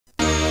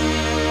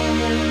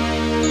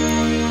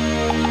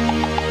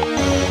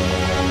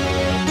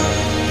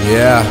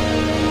Yeah.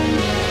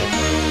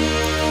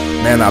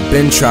 Man, I've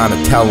been trying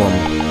to tell them.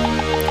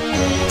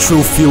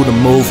 TrueFew the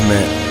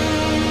movement.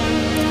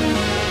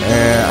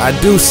 And I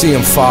do see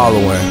them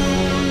following.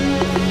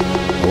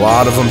 A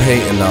lot of them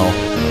hating though.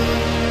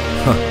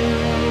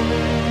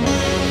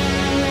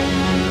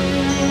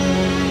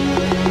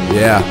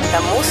 Yeah.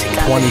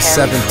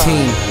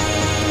 2017.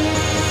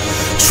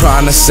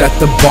 Trying to set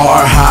the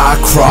bar high,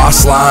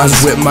 cross lines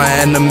with my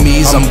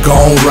enemies. I'm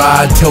gon'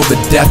 ride till the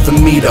death of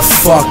me. The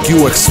fuck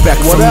you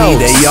expect from me?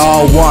 They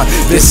all want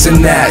this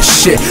and that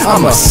shit.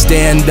 I'm a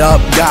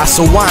stand-up guy,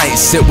 so I ain't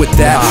sit with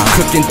that.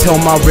 Cooking till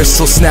my wrist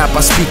will snap.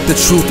 I speak the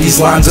truth, these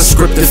lines are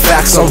scripted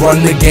facts. I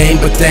run the game,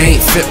 but they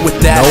ain't fit with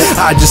that.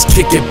 I just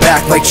kick it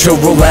back like chill,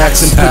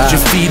 relax, and put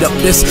your feet up.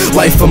 This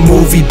life a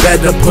movie,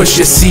 better push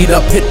your seat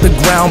up. Hit the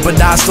ground, but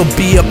I still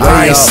be up.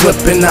 I ain't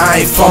slipping,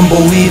 I ain't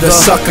fumble either.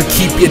 Sucker,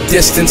 keep your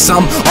distance.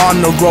 I'm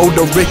on the road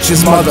to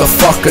riches,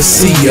 motherfucker,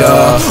 see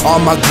ya.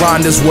 On my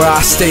grind is where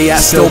I stay at,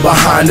 still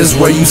behind is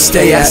where you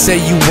stay at. Say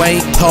you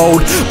ain't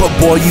told, but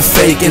boy you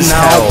faking.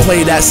 Now I'll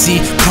play that,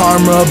 see,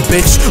 karma,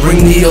 bitch,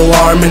 ring the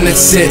alarm and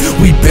it's it.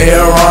 We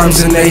bear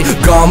arms and they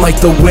gone like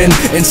the wind.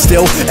 And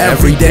still,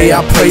 every day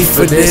I pray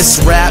for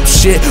this rap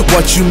shit.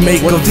 What you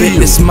make of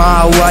it, it's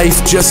my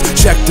life, just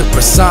check the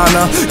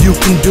persona. You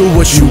can do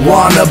what you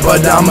wanna,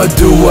 but I'ma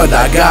do what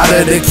I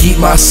gotta to keep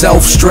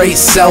myself straight,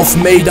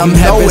 self-made. I'm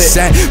heaven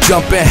sent,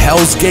 jumping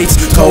hell's gates,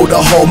 told to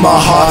hold my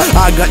heart.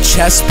 I got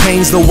chest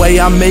pains, the way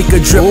I make a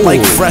drip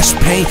like fresh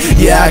paint.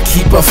 Yeah, I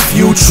keep a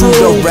few true,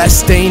 the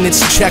rest ain't, it's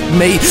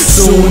checkmate.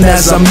 Soon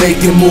as I'm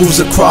making moves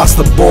across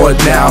the board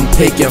now, I'm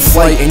taking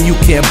flight and you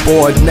can't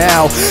board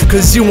now,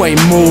 cause you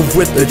ain't moved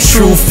with the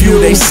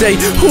TrueFew. They say,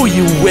 who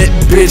you with,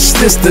 bitch?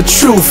 This the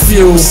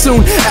TrueFew.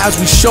 Soon as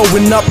we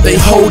showing up, they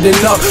holding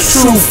up.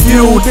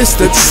 TrueFew, this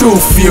the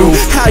TrueFew.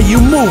 How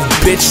you move,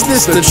 bitch?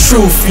 This the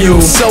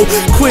TrueFew. So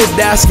quit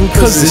asking,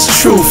 cause it's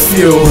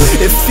TrueFew.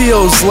 It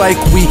feels like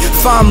we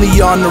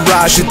finally on the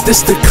rise. Shit,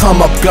 this to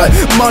come up, got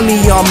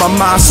money on my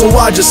mind, so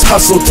I just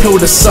hustle till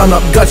the sun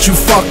up. Got you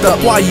fucked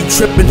up, why you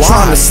tripping?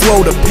 Trying to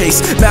slow the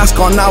pace. Mask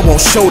on, I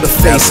won't show the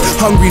face.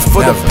 Hungry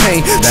for the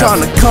pain, trying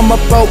to come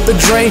up out the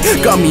drain.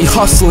 Got me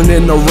hustling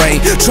in the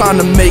rain, trying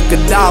to make a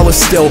dollar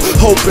still,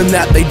 hoping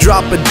that they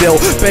drop a deal.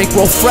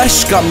 Bankroll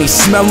fresh, got me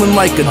smelling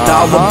like a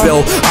dollar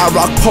bill. I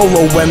rock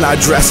polo when I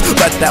dress,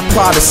 let that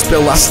Prada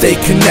spill. I stay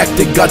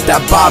connected, got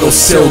that bottle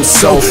sealed.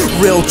 So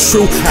real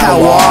true,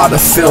 how I ought to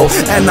feel.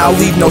 And I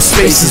leave no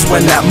spaces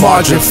when that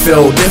margin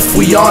filled. If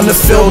we on the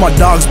field, my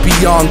dogs be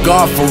on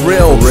guard for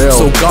real.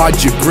 So guard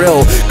your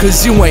grill,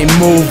 cause you ain't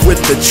moved with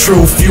the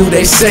TrueFew.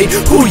 They say,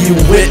 who you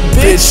with,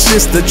 bitch?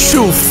 This the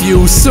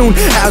TrueFew. Soon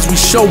as we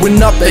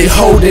showing up, they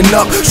holding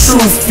up.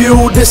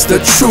 TrueFew, this the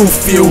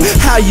TrueFew.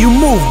 How you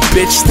move,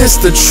 bitch? This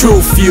the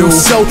TrueFew.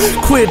 So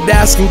quit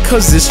asking,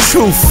 cause it's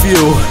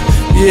TrueFew.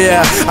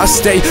 Yeah, I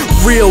stay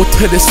real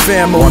to this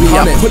family.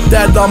 I put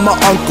that on my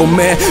uncle,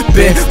 man.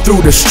 Been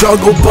through the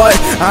struggle, but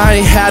I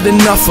ain't had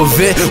enough of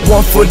it.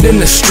 1 foot in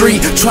the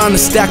street, trying to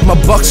stack my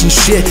bucks and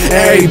shit.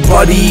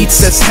 Everybody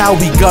eats, that's how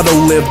we gotta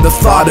live. The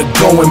thought of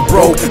going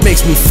broke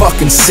makes me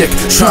fucking sick.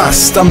 Trying to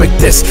stomach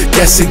this,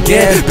 guess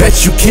again.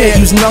 Bet you can't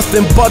use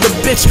nothing but a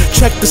bitch.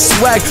 Check the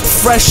swag,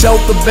 fresh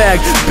out the bag.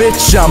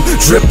 Bitch, I'm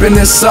dripping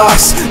in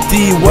sauce.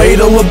 D-Way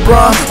to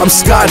LeBron, I'm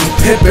Scottie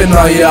Pippen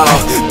on y'all.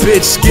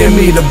 Bitch, give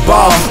me the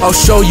ball, I'll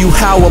show you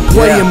how a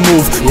player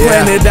move.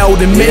 Plan it out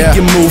and make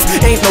it move.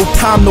 Ain't no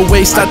time to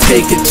waste, I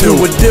take it to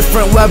a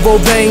different level.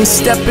 They ain't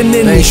stepping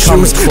in these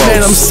shoes.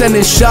 Man, I'm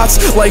sending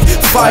shots like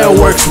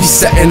fireworks we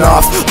setting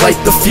off. Light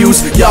the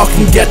fuse, y'all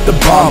can get the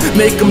bomb.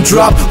 Make them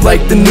drop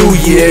like the new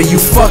year. You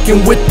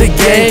fucking with the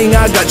gang,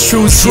 I got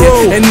truths here.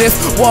 And if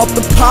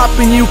Walter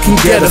poppin', you can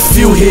get a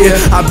few here.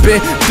 I've been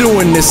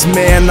doing this,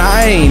 man,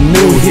 I ain't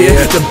new here.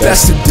 The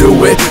best to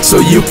do it, so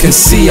you can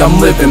see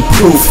I'm living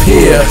proof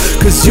here.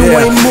 Cause you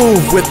ain't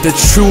moved with the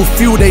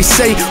TrueFew. They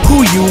say,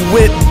 who you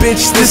with,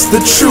 bitch? This the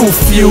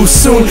TrueFew.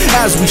 Soon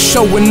as we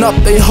showing up,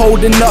 they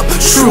holding up.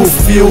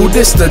 TrueFew,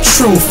 this the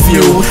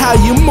TrueFew. How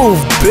you move,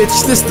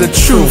 bitch? This the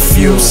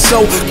TrueFew.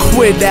 So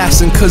quit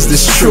asking, cause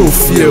this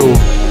TrueFew.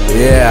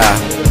 Yeah.